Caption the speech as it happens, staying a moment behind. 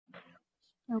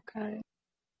Okay.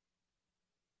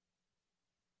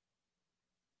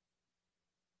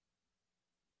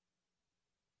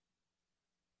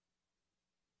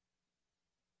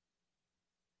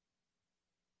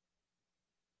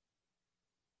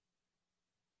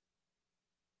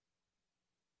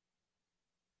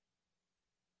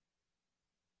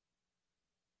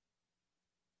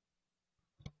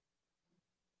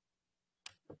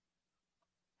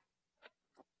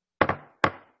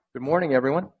 Good morning,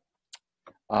 everyone.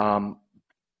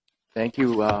 Thank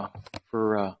you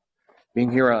for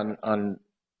being here on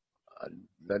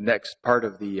the next part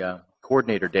of the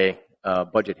Coordinator Day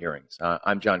budget hearings.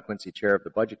 I'm John Quincy, Chair of the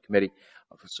Budget Committee,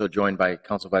 so joined by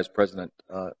Council Vice President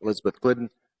Elizabeth Glidden,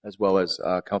 as well as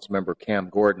Councilmember Cam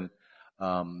Gordon.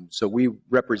 So we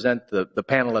represent the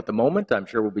panel at the moment. I'm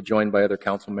sure we'll be joined by other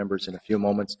council members in a few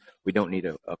moments. We don't need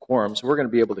a quorum, so we're going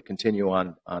to be able to continue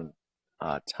on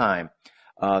time.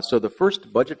 So the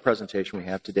first budget presentation we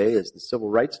have today is the Civil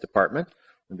Rights Department.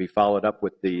 It'll be followed up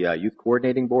with the Youth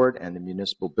Coordinating Board and the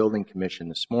Municipal Building Commission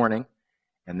this morning.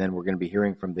 And then we're going to be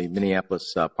hearing from the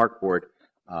Minneapolis Park Board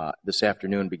this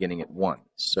afternoon beginning at 1.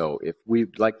 So if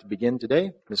we'd like to begin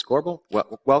today, Ms. Corbel,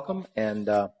 welcome, and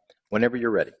whenever you're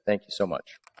ready. Thank you so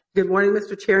much. Good morning,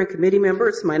 Mr. Chair and committee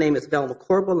members. My name is Velma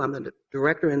Corbel. I'm the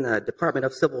Director in the Department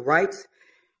of Civil Rights,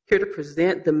 here to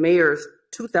present the Mayor's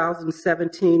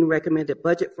 2017 recommended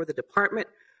budget for the department,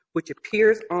 which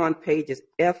appears on pages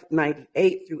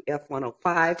F98 through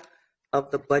F105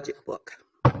 of the budget book.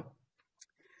 The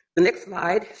next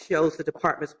slide shows the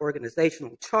department's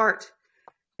organizational chart.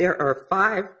 There are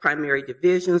 5 primary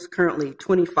divisions, currently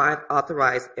 25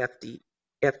 authorized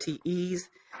FTEs.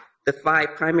 The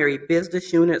 5 primary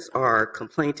business units are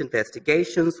Complaint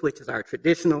Investigations, which is our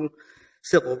traditional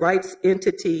civil rights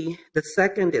entity. The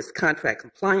second is Contract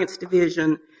Compliance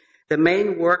Division. The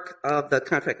main work of the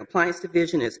Contract Compliance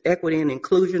Division is equity and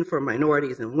inclusion for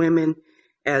minorities and women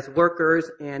as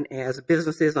workers and as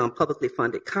businesses on publicly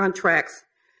funded contracts.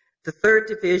 The third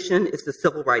division is the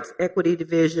Civil Rights Equity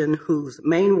Division, whose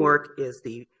main work is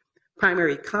the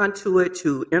primary conduit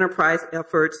to enterprise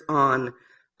efforts on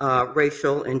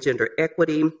racial and gender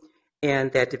equity.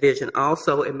 And that division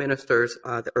also administers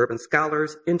the Urban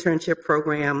Scholars Internship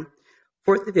Program.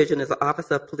 Fourth division is the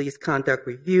Office of Police Conduct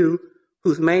Review,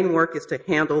 whose main work is to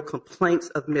handle complaints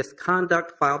of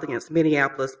misconduct filed against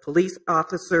Minneapolis police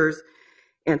officers.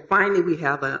 And finally, we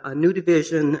have a new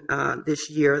division this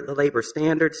year, the Labor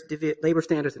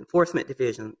Standards Enforcement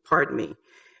Division,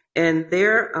 And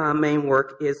their main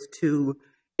work is to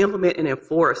implement and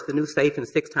enforce the new Safe and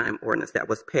Sick Time ordinance that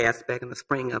was passed back in the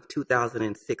spring of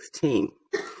 2016.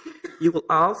 You will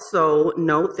also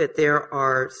note that there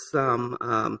are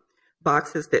some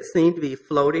boxes that seem to be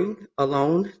floating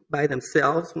alone by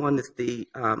themselves. One is the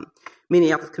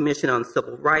Minneapolis Commission on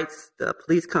Civil Rights, the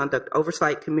Police Conduct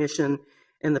Oversight Commission,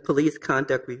 and the Police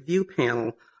Conduct Review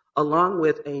Panel, along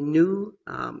with a new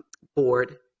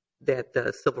board that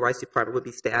the Civil Rights Department will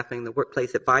be staffing, the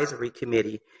Workplace Advisory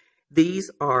Committee.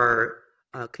 These are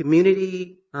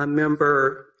community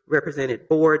member represented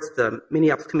boards. The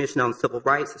Minneapolis Commission on Civil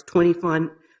Rights is 21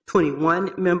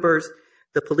 members.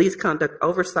 The Police Conduct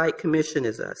Oversight Commission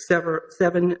is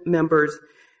 7 members.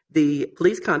 The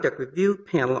Police Conduct Review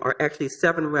Panel are actually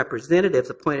 7 representatives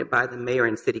appointed by the mayor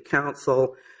and city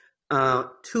council,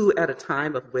 2 at a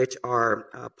time of which are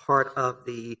part of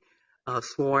the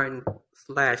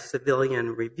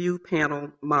sworn/civilian review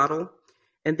panel model.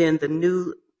 And then the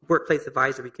new Workplace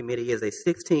Advisory Committee is a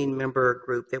 16-member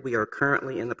group that we are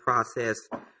currently in the process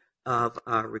of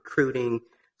recruiting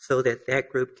so that that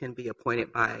group can be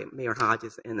appointed by Mayor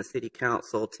Hodges and the City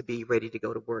Council to be ready to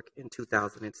go to work in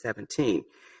 2017.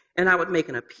 And I would make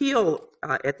an appeal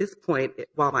at this point,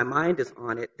 while my mind is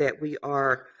on it, that we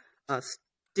are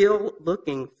still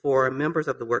looking for members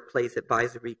of the Workplace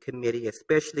Advisory Committee,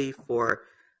 especially for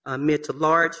mid to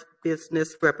large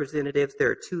business representatives. There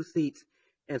are 2 seats,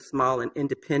 and small and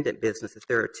independent businesses,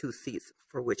 there are 2 seats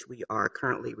for which we are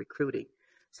currently recruiting.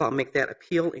 So I'll make that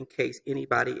appeal in case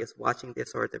anybody is watching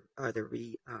this or the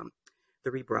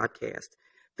rebroadcast.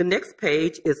 The next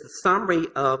page is the summary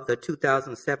of the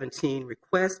 2017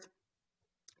 request.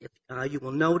 If you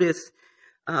will notice,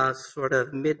 sort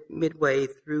of midway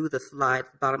through the slide,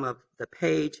 at the bottom of the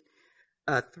page,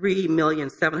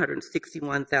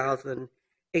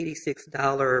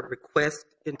 $3,761,086 request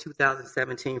in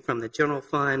 2017 from the general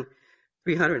fund,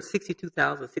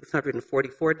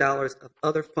 $362,644 of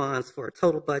other funds, for a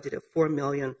total budget of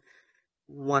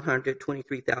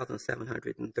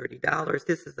 $4,123,730.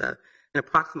 This is an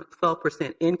approximate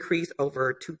 12% increase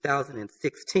over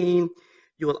 2016.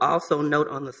 You will also note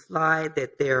on the slide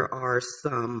that there are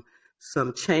some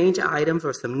Some change items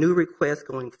or some new requests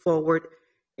going forward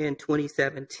in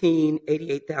 2017,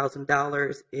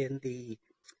 $88,000 in the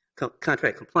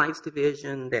Contract Compliance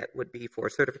Division. That would be for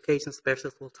certification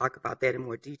specialists. We'll talk about that in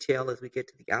more detail as we get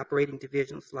to the operating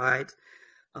division slides.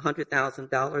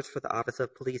 $100,000 for the Office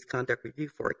of Police Conduct Review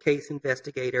for a case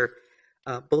investigator.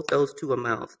 Both those two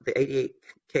amounts, the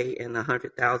 $88K and the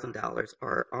 $100,000,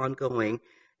 are ongoing,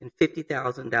 and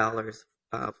 $50,000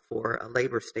 for a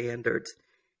labor standards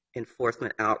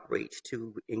enforcement outreach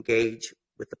to engage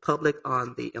with the public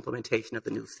on the implementation of the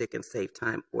new sick and safe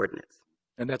time ordinance.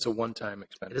 And that's a one-time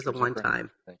expenditure. It is a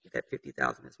one-time. Thank you. That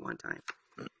 $50,000 is one time.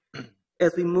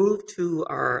 As we move to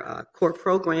our core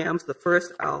programs, the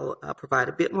first I'll provide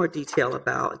a bit more detail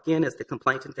about, again, is the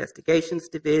Complaint Investigations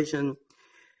Division.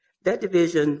 That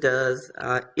division does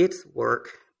its work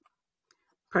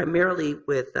primarily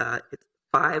with its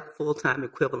 5 full-time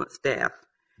equivalent staff.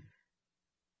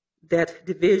 That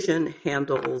division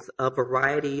handles a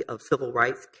variety of civil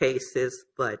rights cases,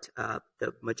 but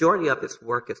the majority of its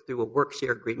work is through a work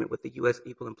share agreement with the U.S.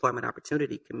 Equal Employment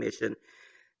Opportunity Commission.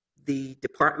 The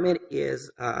department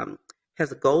has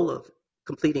a goal of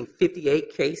completing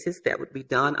 58 cases that would be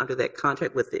done under that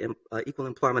contract with the Equal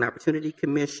Employment Opportunity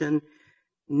Commission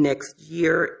next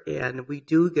year, and we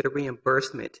do get a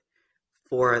reimbursement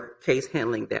for case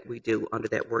handling that we do under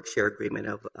that work share agreement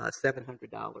of $700,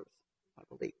 I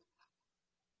believe.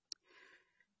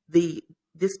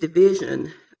 This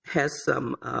division has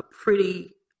some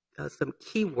some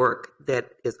key work that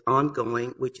is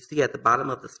ongoing, which you see at the bottom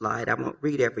of the slide. I won't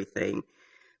read everything,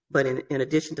 but in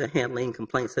addition to handling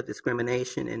complaints of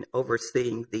discrimination and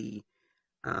overseeing the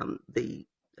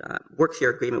work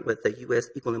share agreement with the U.S.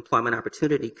 Equal Employment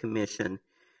Opportunity Commission,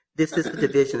 this is the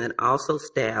division that also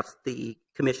staffs the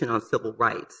Commission on Civil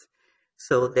Rights.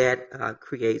 So that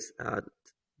creates a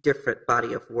different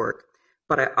body of work.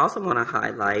 But I also want to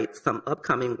highlight some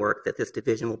upcoming work that this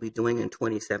division will be doing in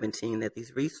 2017, that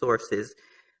these resources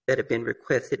that have been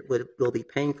requested will be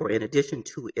paying for in addition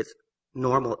to its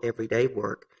normal everyday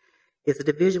work. Is the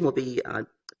division will be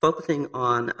focusing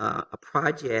on a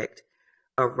project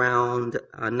around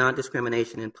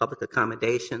non-discrimination in public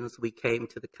accommodations. We came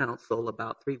to the council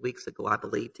about 3 weeks ago, I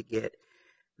believe, to get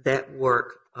that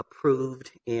work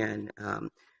approved and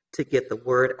to get the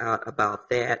word out about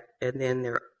that. And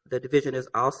then the division is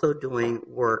also doing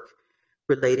work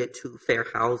related to fair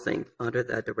housing under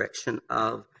the direction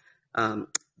of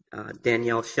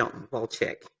Danielle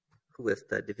Shelton-Walchek, who is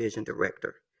the division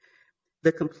director.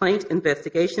 The Complaint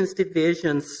Investigations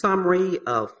Division summary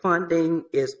of funding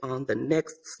is on the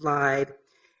next slide,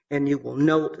 and you will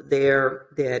note there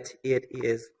that it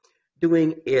is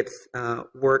doing its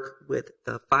work with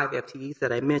the 5 FTEs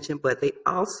that I mentioned, but they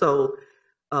also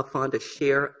fund a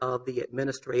share of the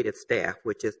administrative staff,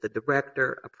 which is the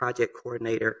director, a project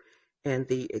coordinator, and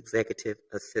the executive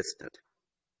assistant.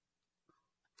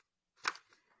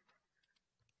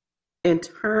 In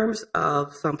terms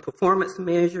of some performance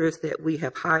measures that we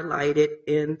have highlighted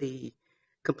in the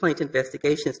Complaint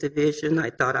Investigations Division, I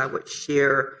thought I would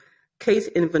share case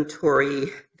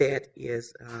inventory that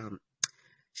is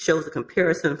shows a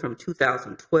comparison from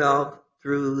 2012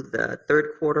 through the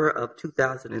third quarter of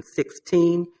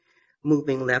 2016,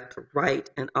 moving left to right.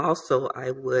 And also I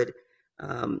would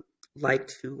like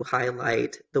to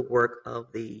highlight the work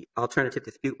of the alternative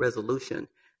dispute resolution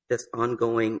that's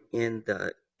ongoing in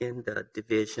the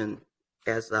division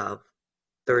as of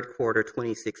third quarter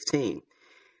 2016.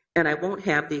 And I won't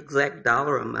have the exact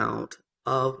dollar amount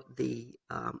of the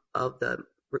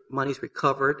monies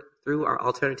recovered through our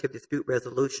alternative dispute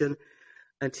resolution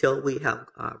until we have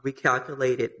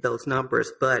recalculated those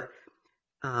numbers. But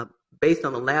based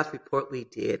on the last report we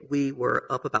did, we were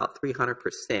up about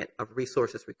 300% of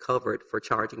resources recovered for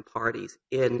charging parties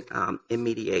in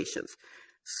mediations.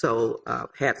 So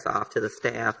hats off to the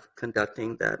staff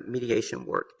conducting the mediation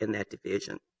work in that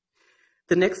division.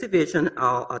 The next division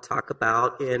I'll talk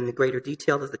about in greater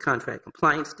detail is the Contract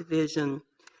Compliance Division.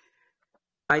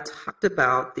 I talked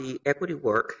about the equity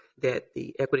work, that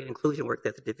the equity and inclusion work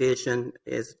that the division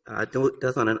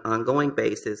does on an ongoing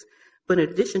basis. But in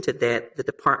addition to that, the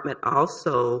department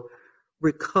also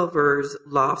recovers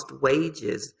lost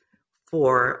wages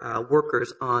for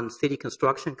workers on city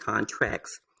construction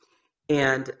contracts.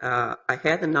 And I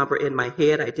had the number in my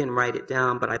head. I didn't write it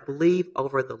down, but I believe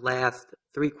over the last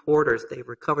 3 quarters, they've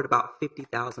recovered about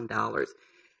 $50,000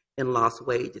 in lost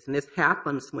wages. And this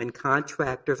happens when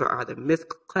contractors are either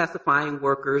misclassifying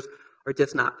workers or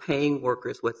just not paying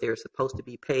workers what they're supposed to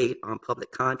be paid on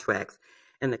public contracts.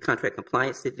 And the Contract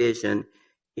Compliance Division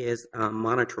is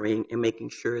monitoring and making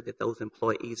sure that those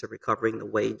employees are recovering the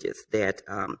wages that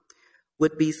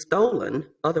would be stolen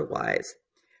otherwise.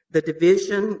 The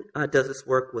division does this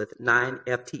work with 9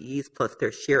 FTEs plus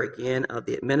their share again of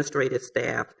the administrative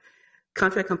staff.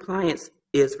 Contract compliance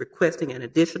is requesting an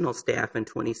additional staff in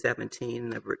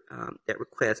 2017. That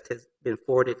request has been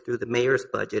forwarded through the mayor's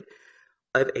budget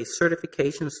of a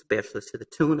certification specialist to the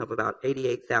tune of about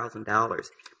 $88,000.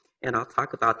 And I'll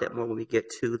talk about that more when we get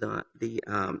to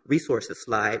the resources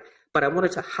slide. But I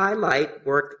wanted to highlight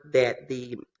work that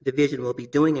the division will be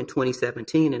doing in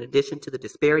 2017, in addition to the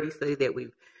disparity study that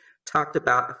we've talked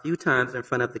about a few times in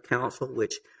front of the council,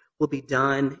 which will be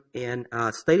done and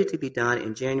slated to be done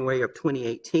in January of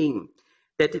 2018.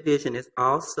 That division is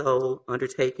also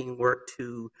undertaking work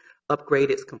to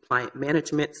upgrade its compliant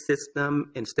management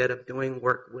system instead of doing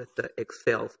work with the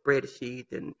Excel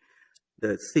spreadsheet and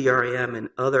the CRM and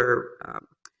other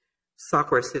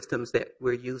software systems that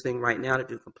we're using right now to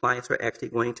do compliance. We're actually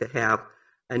going to have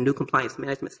a new compliance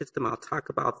management system. I'll talk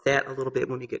about that a little bit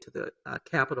when we get to the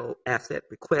capital asset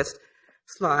request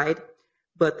slide.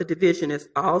 But the division is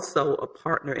also a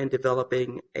partner in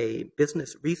developing a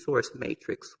business resource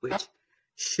matrix, which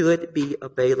should be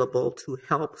available to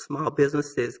help small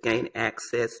businesses gain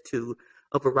access to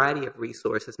a variety of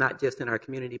resources, not just in our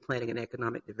community planning and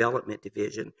economic development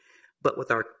division, but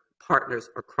with our partners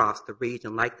across the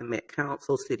region, like the Met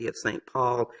Council, City of St.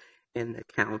 Paul, and the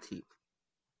county.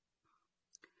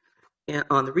 And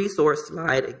on the resource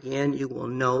slide, again, you will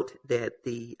note that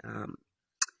the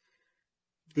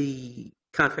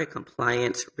contract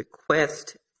compliance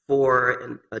request for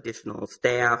an additional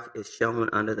staff is shown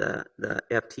under the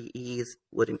FTEs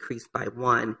would increase by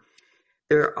 1.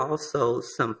 There are also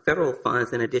some federal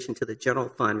funds in addition to the general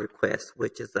fund request,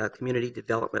 which is a community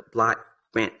development block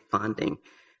grant funding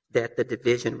that the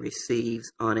division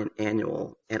receives on an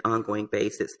annual and ongoing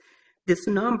basis. This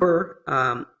number,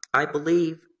 I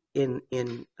believe in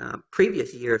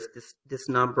previous years, this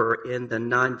number in the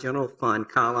non-general fund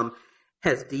column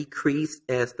has decreased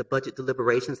as the budget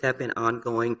deliberations have been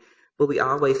ongoing, but we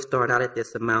always start out at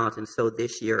this amount, and so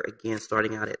this year, again,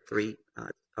 starting out at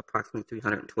approximately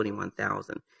 $321,000.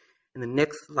 And the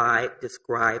next slide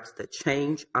describes the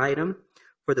change item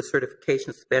for the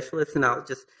certification specialist, and I'll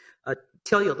just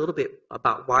tell you a little bit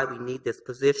about why we need this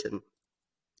position.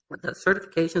 The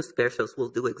certification specialist will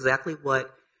do exactly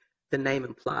what the name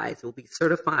implies. It will be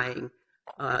certifying.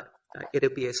 It'll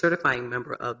be a certifying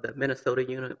member of the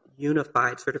Minnesota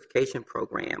Unified Certification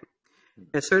Program.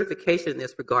 And certification in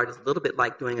this regard is a little bit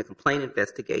like doing a complaint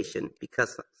investigation,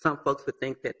 because some folks would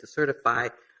think that to certify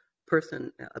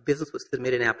a business would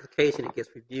submit an application, it gets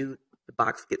reviewed, the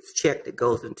box gets checked, it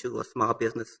goes into a small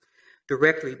business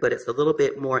directory, but it's a little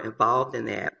bit more involved in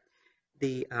that.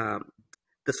 The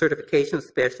certification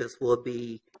specialist will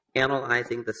be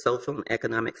analyzing the social and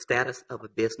economic status of a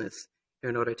business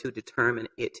in order to determine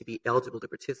it to be eligible to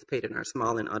participate in our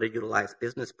small and underutilized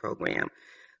business program.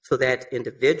 So that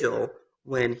individual,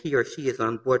 when he or she is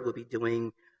on board, will be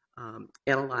doing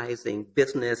analyzing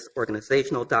business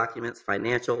organizational documents,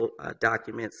 financial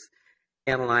documents,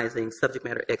 analyzing subject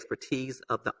matter expertise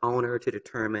of the owner to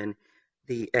determine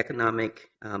the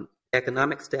economic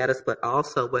status, but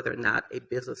also whether or not a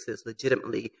business is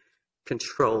legitimately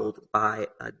controlled by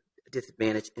a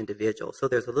disadvantaged individual. So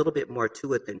there's a little bit more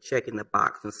to it than checking the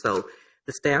box. And so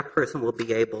the staff person will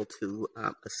be able to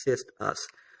assist us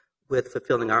with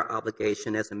fulfilling our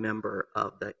obligation as a member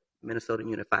of the Minnesota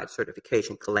Unified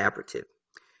Certification Collaborative.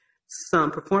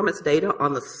 Some performance data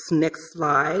on the next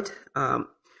slide.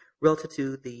 Relative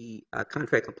to the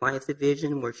Contract Compliance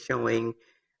Division, we're showing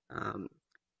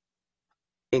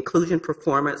inclusion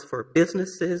performance for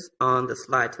businesses on the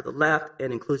slide to the left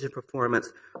and inclusion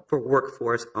performance for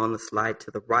workforce on the slide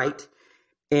to the right.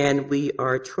 And we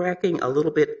are tracking a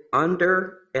little bit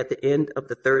under at the end of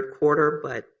the third quarter,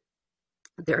 but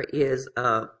there is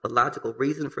a logical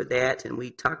reason for that. And we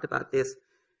talked about this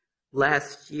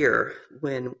last year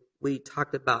when we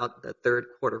talked about the third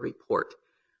quarter report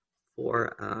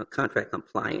for contract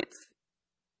compliance.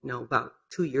 You know, about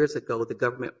 2 years ago, the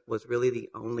government was really the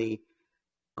only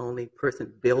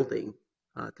person building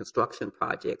construction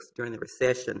projects during the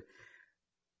recession.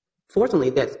 Fortunately,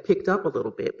 that's picked up a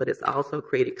little bit, but it's also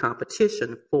created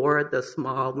competition for the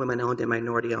small women-owned and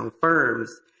minority-owned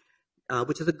firms,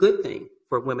 which is a good thing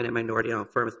for women and minority-owned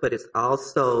firms, but it's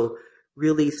also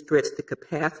really stretched the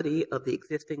capacity of the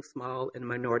existing small and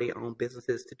minority-owned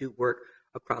businesses to do work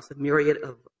across a myriad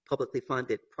of publicly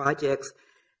funded projects.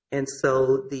 And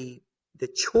so the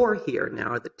chore here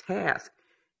now, or the task,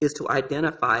 is to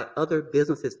identify other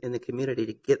businesses in the community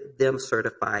to get them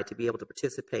certified to be able to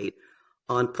participate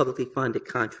on publicly funded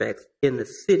contracts in the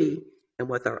city and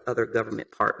with our other government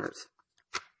partners.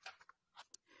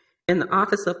 And the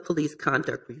Office of Police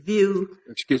Conduct Review.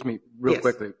 Excuse me, real Yes.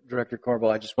 quickly, Director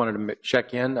Corbel, I just wanted to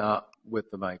check in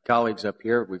with my colleagues up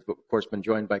here. We've, of course, been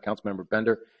joined by Councilmember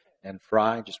Bender and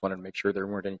Fry. Just wanted to make sure there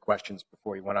weren't any questions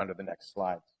before you went on to the next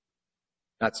slide.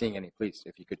 Not seeing any, please,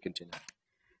 if you could continue.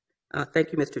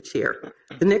 Thank you, Mr. Chair.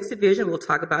 The next division we'll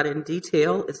talk about in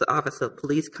detail is the Office of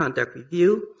Police Conduct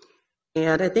Review.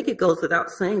 And I think it goes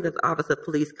without saying that the Office of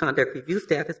Police Conduct Review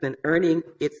staff has been earning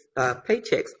its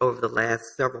paychecks over the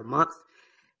last several months.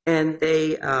 And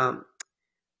they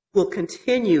will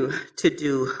continue to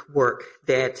do work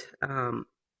that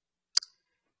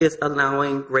is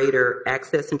allowing greater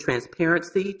access and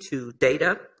transparency to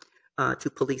data, to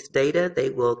police data. They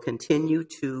will continue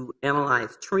to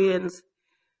analyze trends,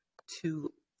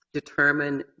 to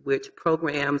determine which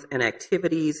programs and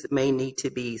activities may need to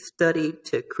be studied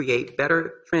to create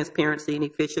better transparency and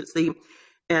efficiency.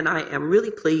 And I am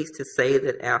really pleased to say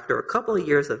that after a couple of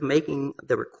years of making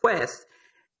the request,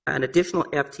 an additional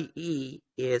FTE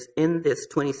is in this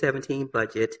 2017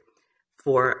 budget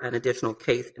for an additional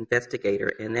case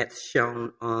investigator, and that's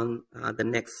shown on the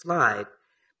next slide.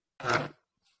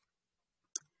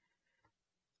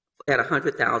 At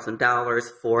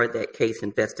 $100,000 for that case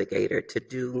investigator to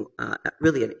do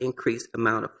really an increased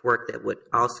amount of work that would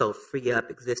also free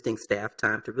up existing staff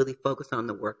time to really focus on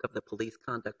the work of the Police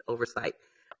Conduct Oversight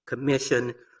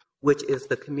Commission, which is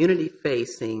the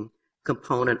community-facing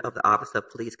component of the Office of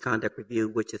Police Conduct Review,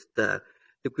 which is the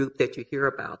group that you hear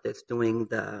about that's doing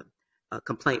the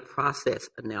complaint process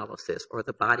analysis or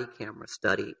the body camera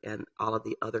study and all of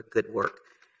the other good work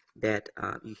that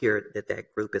you hear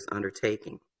that group is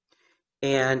undertaking.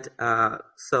 And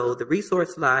so the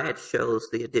resource slide shows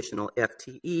the additional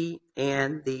FTE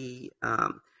and the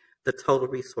total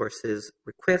resources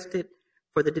requested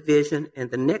for the division. And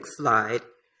the next slide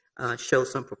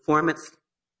shows some performance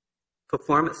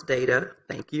data.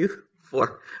 Thank you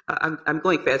for, I'm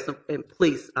going fast, and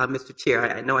please, Mr.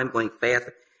 Chair, I know I'm going fast.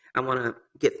 I want to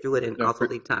get through it and also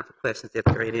leave time for questions if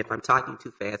there are any. If I'm talking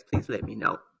too fast, please let me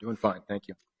know. Doing fine, thank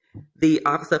you. The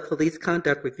Office of Police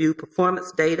Conduct Review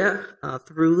performance data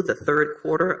through the third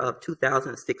quarter of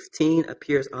 2016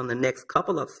 appears on the next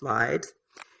couple of slides.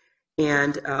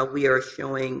 And we are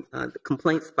showing the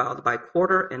complaints filed by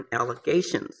quarter and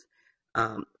allegations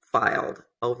filed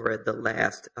over the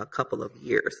last couple of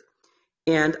years.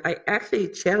 And I actually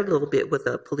chatted a little bit with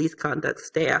the police conduct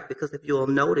staff because if you'll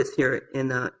notice here in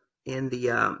the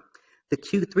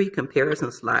Q3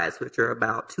 comparison slides, which are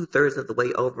about 2/3 of the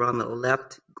way over on the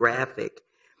left graphic,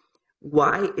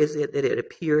 why is it that it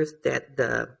appears that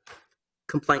the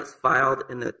complaints filed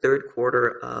in the third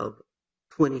quarter of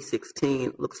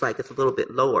 2016 looks like it's a little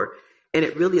bit lower? And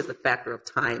it really is a factor of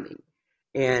timing.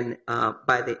 And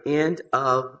by the end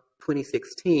of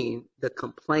 2016, the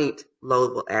complaint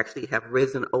load will actually have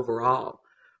risen overall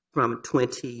from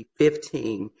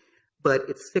 2015, but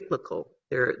it's cyclical.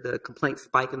 The complaints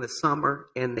spike in the summer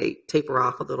and they taper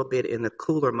off a little bit in the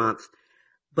cooler months.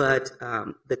 But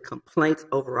the complaints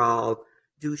overall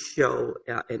do show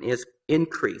an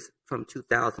increase from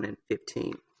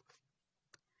 2015.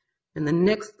 And the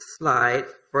next slide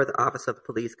for the Office of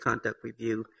Police Conduct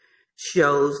Review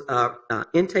shows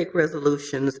intake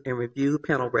resolutions and review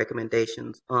panel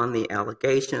recommendations on the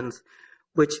allegations,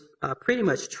 which pretty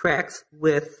much tracks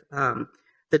with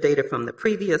the data from the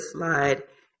previous slide.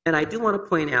 And I do want to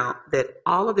point out that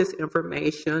all of this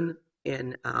information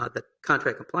in the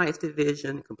Contract Compliance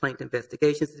Division, Complaint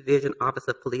Investigations Division, Office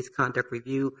of Police Conduct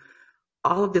Review,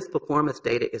 all of this performance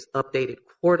data is updated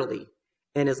quarterly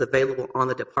and is available on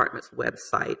the department's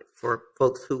website for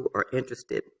folks who are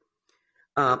interested.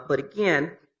 But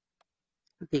again,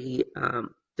 the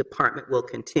department will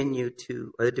continue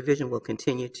to, or the division will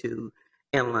continue to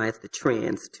analyze the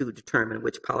trends to determine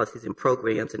which policies and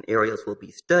programs and areas will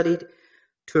be studied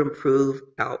to improve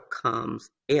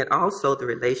outcomes and also the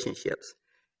relationships.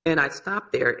 And I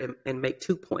stop there and make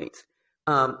 2 points.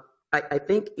 I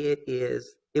think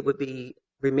it would be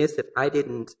remiss if I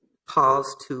didn't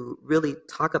pause to really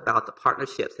talk about the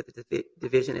partnerships that the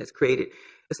division has created,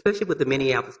 especially with the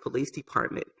Minneapolis Police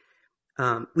Department.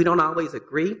 We don't always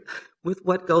agree with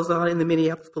what goes on in the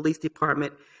Minneapolis Police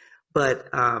Department, but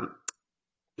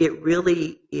it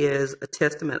really is a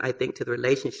testament, I think, to the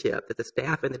relationship that the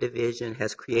staff in the division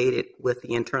has created with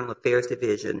the Internal Affairs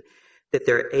Division, that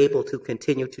they're able to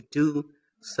continue to do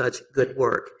such good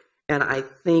work. And I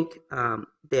think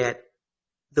that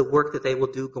the work that they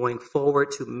will do going forward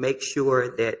to make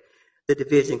sure that the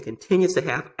division continues to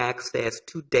have access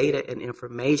to data and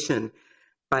information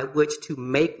by which to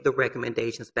make the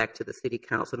recommendations back to the City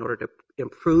Council in order to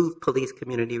improve police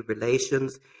community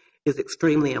relations is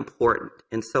extremely important.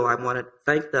 And so I want to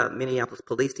thank the Minneapolis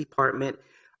Police Department,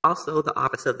 also the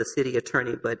Office of the City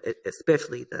Attorney, but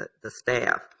especially the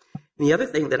staff. And the other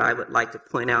thing that I would like to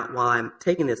point out while I'm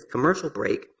taking this commercial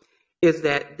break is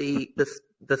that the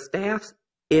staffs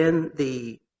in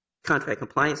the Contract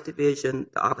Compliance Division,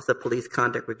 the Office of Police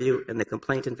Conduct Review, and the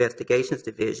Complaint Investigations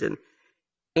Division,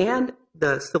 and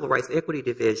the Civil Rights Equity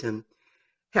Division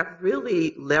have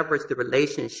really leveraged the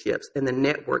relationships and the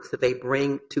networks that they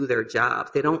bring to their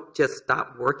jobs. They don't just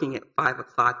stop working at 5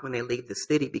 o'clock when they leave the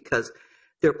city, because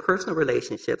their personal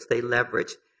relationships they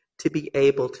leverage to be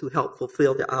able to help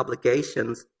fulfill the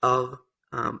obligations of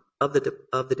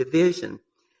the division.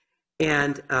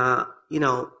 And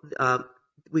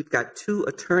we've got 2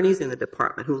 attorneys in the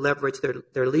department who leverage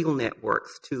their legal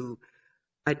networks to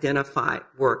identify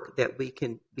work that we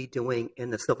can be doing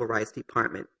in the Civil Rights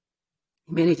Department.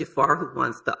 Manny Jafar, who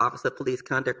runs the Office of Police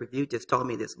Conduct Review, just told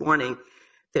me this morning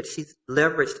that she's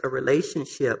leveraged a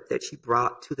relationship that she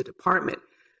brought to the department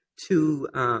to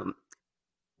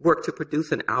work to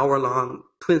produce an hour-long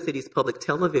Twin Cities Public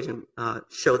Television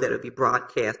show that will be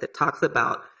broadcast that talks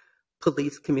about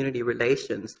police community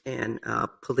relations and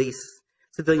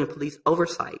civilian police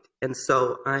oversight. And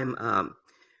so I'm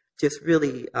just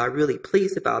really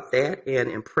pleased about that and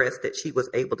impressed that she was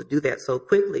able to do that so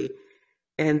quickly.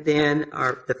 And then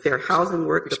the fair housing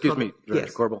work. Excuse me, Director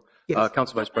Yes. Corbel. Yes.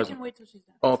 Council Vice President. I can wait till she's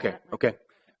done. Oh, okay.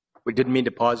 We didn't mean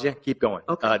to pause you. Keep going.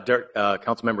 Okay.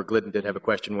 Councilmember Glidden did have a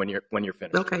question when you're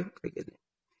finished. Okay, very good.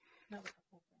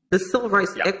 The Civil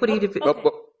Rights Equity Division. Okay.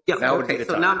 Yeah, Now would be okay, the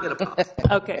so time. now I'm going to pause.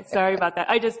 Okay, sorry about that.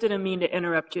 I just didn't mean to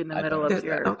interrupt you in the middle of Okay.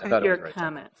 your I thought it your was right.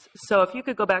 comments. So if you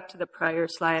could go back to the prior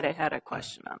slide, I had a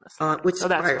question on the slide. Which So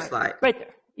that's prior why- slide? Right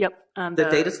there. Yep. On The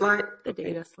data slide? The Okay.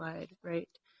 data slide, right.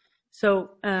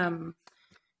 So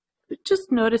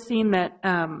just noticing that,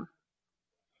 so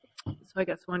I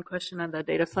guess one question on the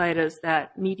data slide is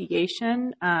that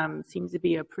mediation seems to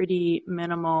be a pretty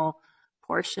minimal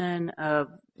portion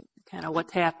of kind of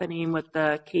what's happening with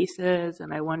the cases,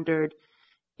 and I wondered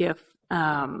if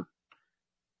could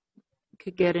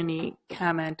get any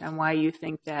comment on why you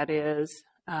think that is.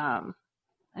 I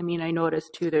mean, I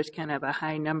noticed too there's kind of a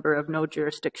high number of no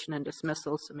jurisdiction and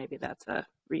dismissal, so maybe that's a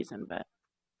reason, but.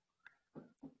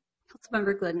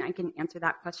 Councilmember Glidden, I can answer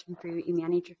that question for you.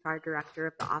 Imani Jafar, Director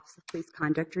of the Office of Police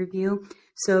Conduct Review.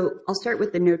 So I'll start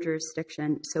with the no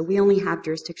jurisdiction. So we only have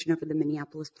jurisdiction over the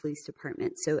Minneapolis Police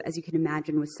Department. So as you can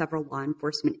imagine, with several law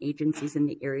enforcement agencies in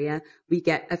the area, we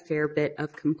get a fair bit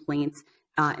of complaints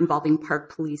involving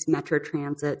Park Police, Metro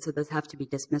Transit, so those have to be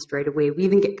dismissed right away. We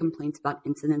even get complaints about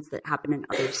incidents that happen in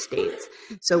other states.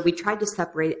 So we tried to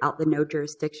separate out the no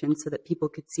jurisdiction so that people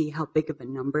could see how big of a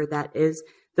number that is.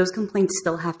 Those complaints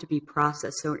still have to be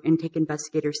processed, so our intake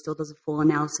investigator still does a full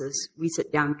analysis. We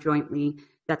sit down jointly,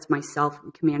 that's myself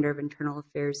and Commander of Internal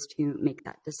Affairs, to make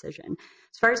that decision.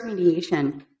 As far as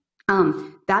mediation,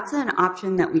 that's an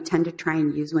option that we tend to try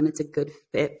and use when it's a good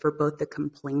fit for both the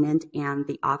complainant and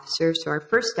the officer. So our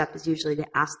first step is usually to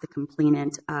ask the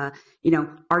complainant, are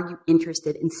you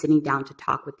interested in sitting down to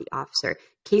talk with the officer?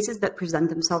 Cases that present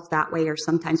themselves that way are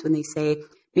sometimes when they say,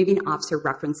 maybe an officer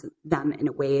referenced them in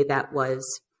a way that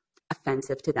was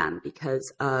offensive to them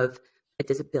because of a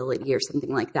disability or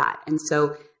something like that. And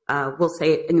so we'll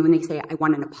say, and when they say, I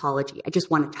want an apology, I just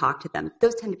want to talk to them,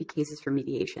 those tend to be cases for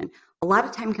mediation. A lot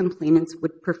of time complainants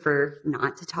would prefer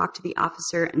not to talk to the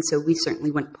officer, and so we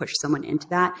certainly wouldn't push someone into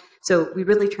that. So we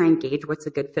really try and gauge what's a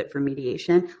good fit for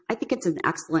mediation. I think it's an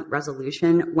excellent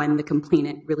resolution when the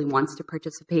complainant really wants to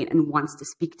participate and wants to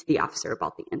speak to the officer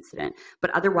about the incident.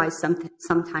 But otherwise,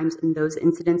 sometimes in those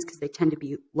incidents, because they tend to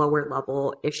be lower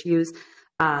level issues,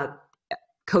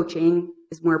 coaching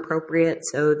is more appropriate,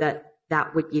 so that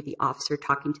would be the officer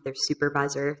talking to their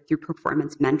supervisor through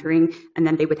performance mentoring, and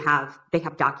then they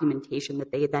have documentation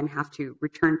that they then have to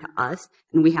return to us,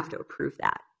 and we have to approve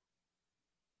that.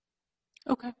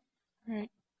 Okay. All right.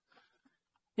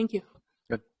 Thank you.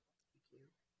 Good.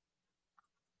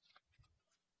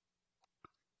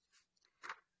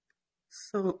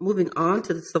 So moving on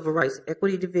to the Civil Rights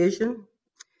Equity Division,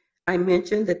 I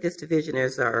mentioned that this division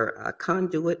is our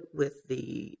conduit with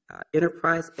the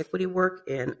enterprise equity work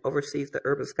and oversees the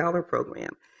Urban Scholar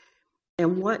Program.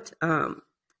 And what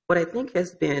I think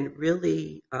has been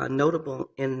really notable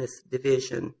in this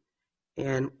division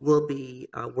and will be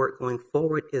work going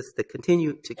forward is to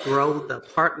continue to grow the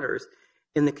partners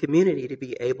in the community to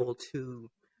be able to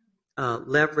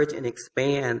leverage and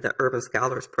expand the Urban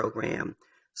Scholars Program.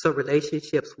 So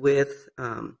relationships with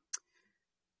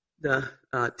the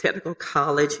technical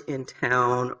college in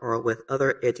town or with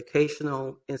other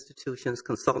educational institutions,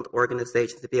 consultant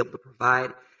organizations to be able to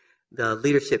provide the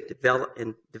leadership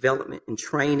development and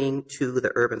training to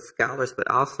the urban scholars, but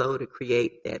also to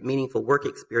create that meaningful work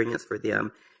experience for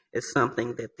them is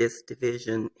something that this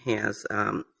division has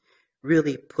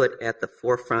really put at the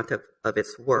forefront of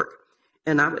its work.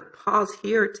 And I would pause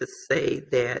here to say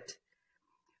that,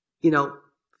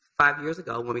 5 years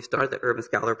ago when we started the Urban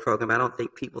Scholar Program, I don't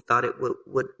think people thought it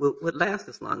would last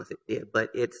as long as it did,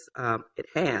 but it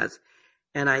has.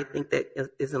 And I think that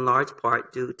is in large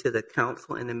part due to the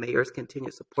council and the mayor's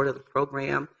continued support of the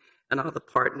program and all the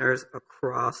partners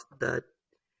across the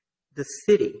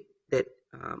city that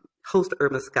host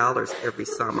Urban Scholars every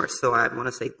summer. So I want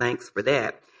to say thanks for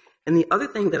that. And the other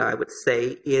thing that I would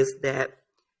say is that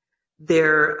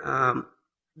there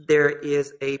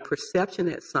is a perception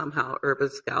that somehow Urban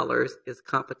Scholars is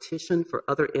competition for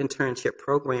other internship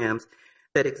programs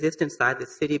that exist inside the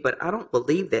city, but I don't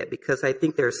believe that, because I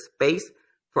think there's space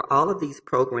for all of these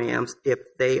programs if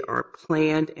they are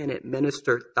planned and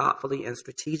administered thoughtfully and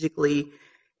strategically.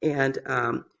 And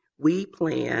we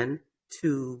plan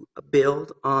to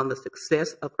build on the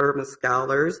success of Urban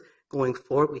Scholars going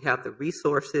forward. We have the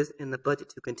resources in the budget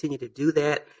to continue to do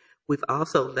that. We've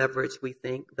also leveraged, we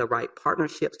think, the right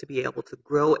partnerships to be able to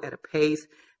grow at a pace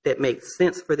that makes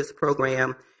sense for this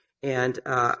program. And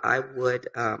I would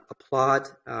applaud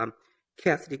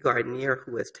Cassidy Gardner,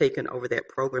 who has taken over that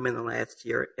program in the last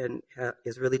year and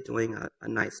is really doing a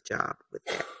nice job with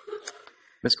that.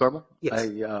 Ms. Corbel? Yes.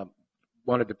 I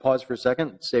wanted to pause for a second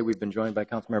and say we've been joined by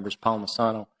council members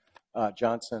Palmisano,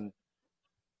 Johnson,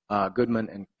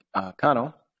 Goodman, and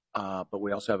Cano, but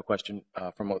we also have a question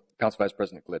from Council Vice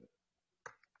President Glidden.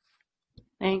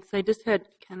 Thanks. I just had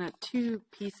kind of two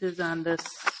pieces on this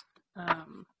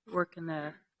work in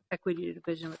the equity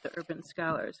division with the Urban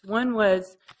Scholars. One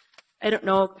was, I don't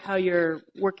know how you're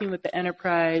working with the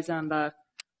enterprise on the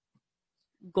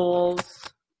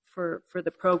goals for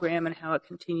the program and how it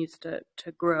continues to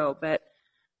grow, but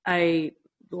I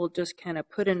will just kind of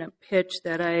put in a pitch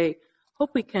that I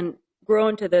hope we can grow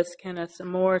into this kind of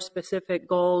some more specific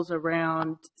goals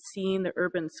around seeing the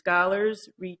Urban Scholars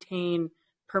retain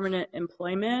permanent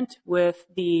employment with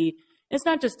it's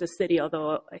not just a city,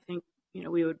 although I think,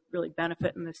 we would really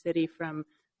benefit in the city from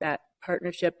that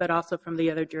partnership, but also from the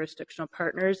other jurisdictional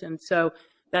partners. And so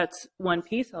that's one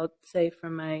piece I'll say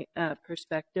from my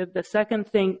perspective. The second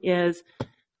thing is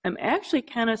I'm actually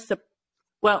kind of,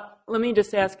 let me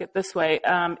just ask it this way,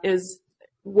 is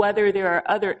whether there are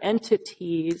other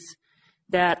entities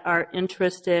that are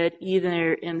interested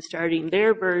either in starting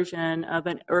their version of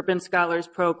an Urban Scholars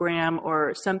program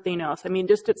or something else. I mean,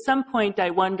 just at some point, I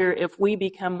wonder if we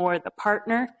become more the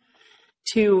partner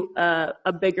to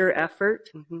a bigger effort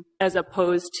as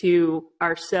opposed to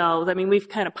ourselves. I mean, we've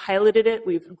kind of piloted it,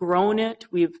 we've grown it,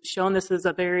 we've shown this is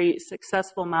a very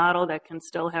successful model that can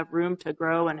still have room to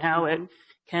grow, and how it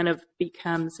kind of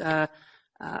becomes a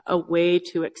way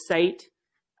to excite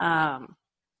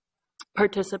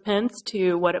participants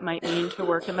to what it might mean to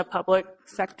work in the public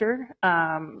sector.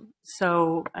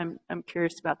 So I'm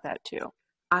curious about that too.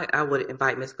 I would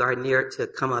invite Ms. Gardner to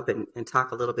come up and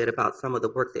talk a little bit about some of the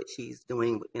work that she's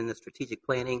doing in the strategic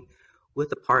planning with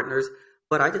the partners.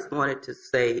 But I just wanted to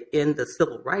say, in the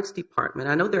Civil Rights Department,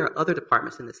 I know there are other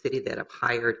departments in the city that have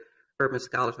hired Urban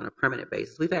Scholars on a permanent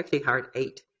basis. We've actually hired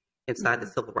 8 inside the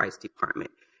Civil Rights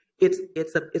Department. It's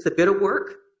a bit of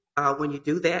work when you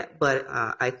do that, but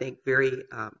I think very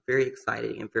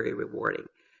exciting and very rewarding.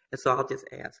 And so I'll just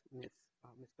ask Ms.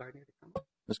 Gardner to come up.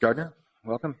 Ms. Gardner,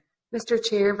 welcome. Mr.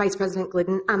 Chair, Vice President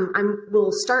Glidden,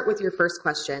 we'll start with your first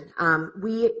question.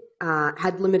 We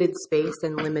had limited space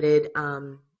and limited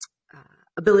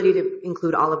ability to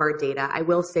include all of our data. I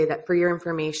will say that for your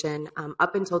information,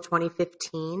 up until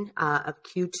 2015 of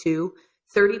Q2,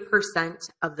 30%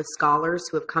 of the scholars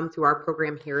who have come through our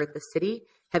program here at the city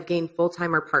have gained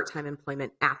full-time or part-time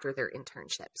employment after their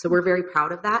internship. So we're very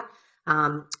proud of that.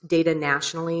 Data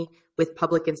nationally with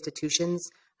public institutions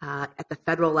at the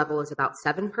federal level is about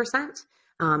 7%.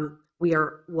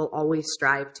 We'll always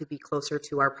strive to be closer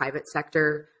to our private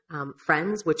sector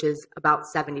friends, which is about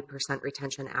 70%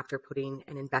 retention after putting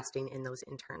and investing in those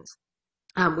interns.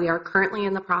 We are currently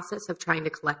in the process of trying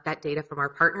to collect that data from our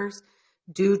partners.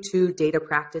 Due to data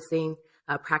practices,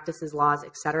 laws,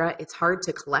 et cetera, it's hard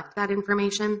to collect that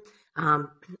information.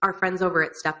 Our friends over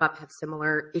at Step Up have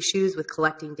similar issues with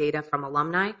collecting data from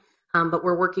alumni. But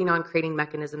we're working on creating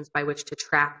mechanisms by which to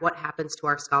track what happens to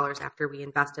our scholars after we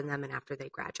invest in them and after they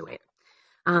graduate.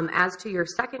 As to your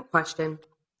second question,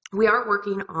 we are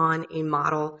working on a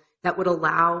model that would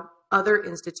allow other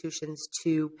institutions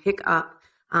to pick up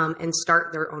and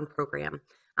start their own program.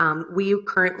 We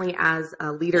currently, as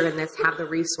a leader in this, have the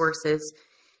resources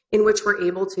in which we're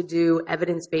able to do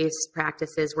evidence-based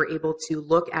practices. We're able to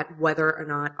look at whether or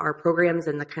not our programs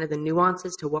and the kind of the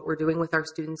nuances to what we're doing with our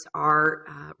students are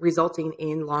resulting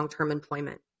in long-term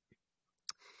employment.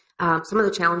 Some of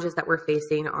the challenges that we're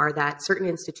facing are that certain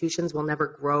institutions will never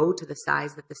grow to the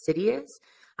size that the city is.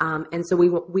 And so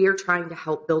we are trying to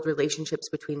help build relationships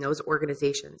between those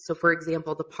organizations. So for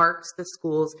example, the parks, the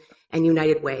schools, and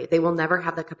United Way, they will never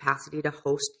have the capacity to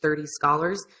host 30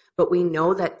 scholars, but we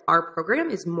know that our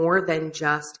program is more than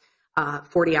just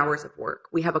 40 hours of work.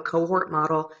 We have a cohort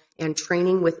model, and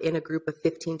training within a group of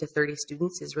 15 to 30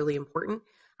 students is really important.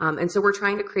 And so we're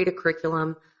trying to create a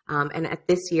curriculum. And at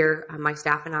this year, my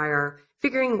staff and I are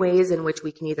figuring ways in which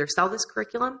we can either sell this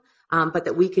curriculum, but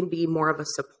that we can be more of a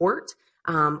support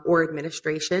or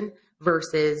administration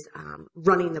versus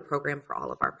running the program for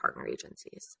all of our partner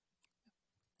agencies.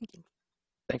 Thank you.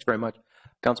 Thanks very much.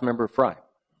 Councilmember Fry.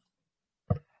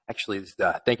 Actually,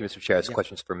 thank you, Mr. Chair. This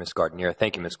question is for Ms. Gardner.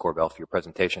 Thank you, Ms. Corbell, for your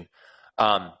presentation.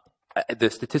 The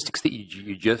statistics that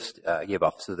you just gave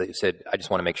off, so that you said, I just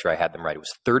want to make sure I had them right. It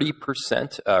was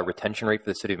 30% retention rate for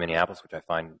the city of Minneapolis, which I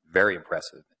find very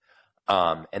impressive.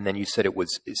 And then you said it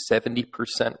was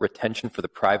 70% retention for the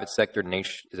private sector.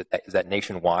 Is that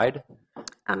nationwide?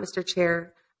 Mr.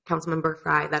 Chair, Councilmember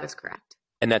Fry, that is correct.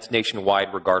 And that's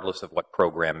nationwide regardless of what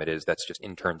program it is. That's just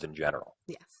interns in general.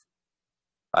 Yes.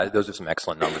 Those are some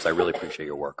excellent numbers. I really appreciate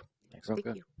your work. Excellent.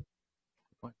 Thank Good.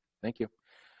 you. Thank you.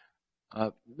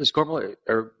 Ms. Corbell,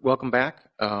 welcome back.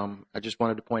 I just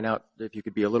wanted to point out that if you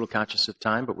could be a little conscious of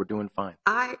time, but we're doing fine.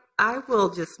 I will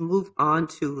just move on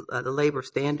to the Labor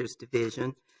Standards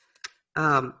Division.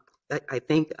 I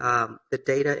think the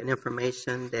data and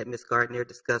information that Ms. Gardner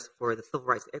discussed for the Civil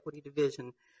Rights Equity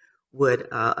Division would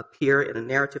appear in a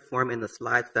narrative form in the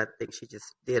slides. I think she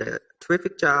just did a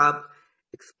terrific job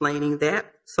explaining that.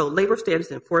 So Labor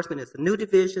Standards Enforcement is a new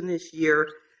division this year.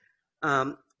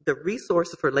 The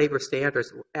resources for labor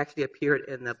standards actually appeared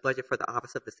in the budget for the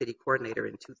Office of the City Coordinator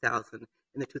in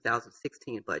the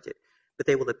 2016 budget, but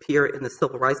they will appear in the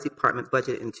Civil Rights Department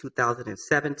budget in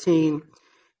 2017.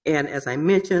 And as I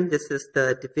mentioned, this is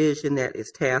the division that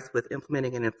is tasked with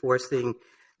implementing and enforcing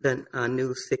the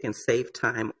new sick and safe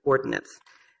time ordinance.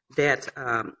 That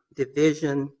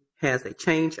division has a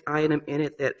change item in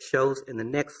it that shows in the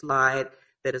next slide.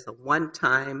 That is a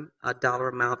one-time dollar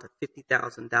amount of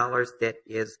 $50,000 that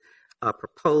is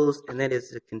proposed, and that is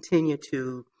to continue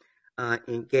to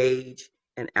engage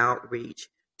and outreach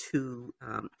to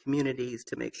communities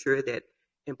to make sure that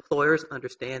employers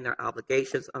understand their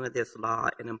obligations under this law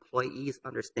and employees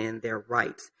understand their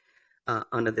rights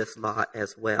under this law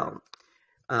as well.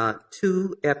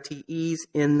 2 FTEs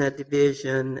in the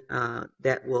division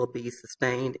that will be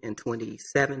sustained in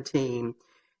 2017.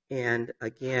 And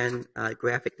again, a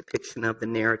graphic depiction of the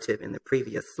narrative in the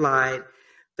previous slide.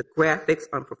 The graphics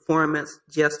on performance,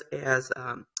 just as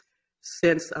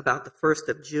since about the 1st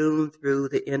of June through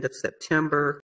the end of September,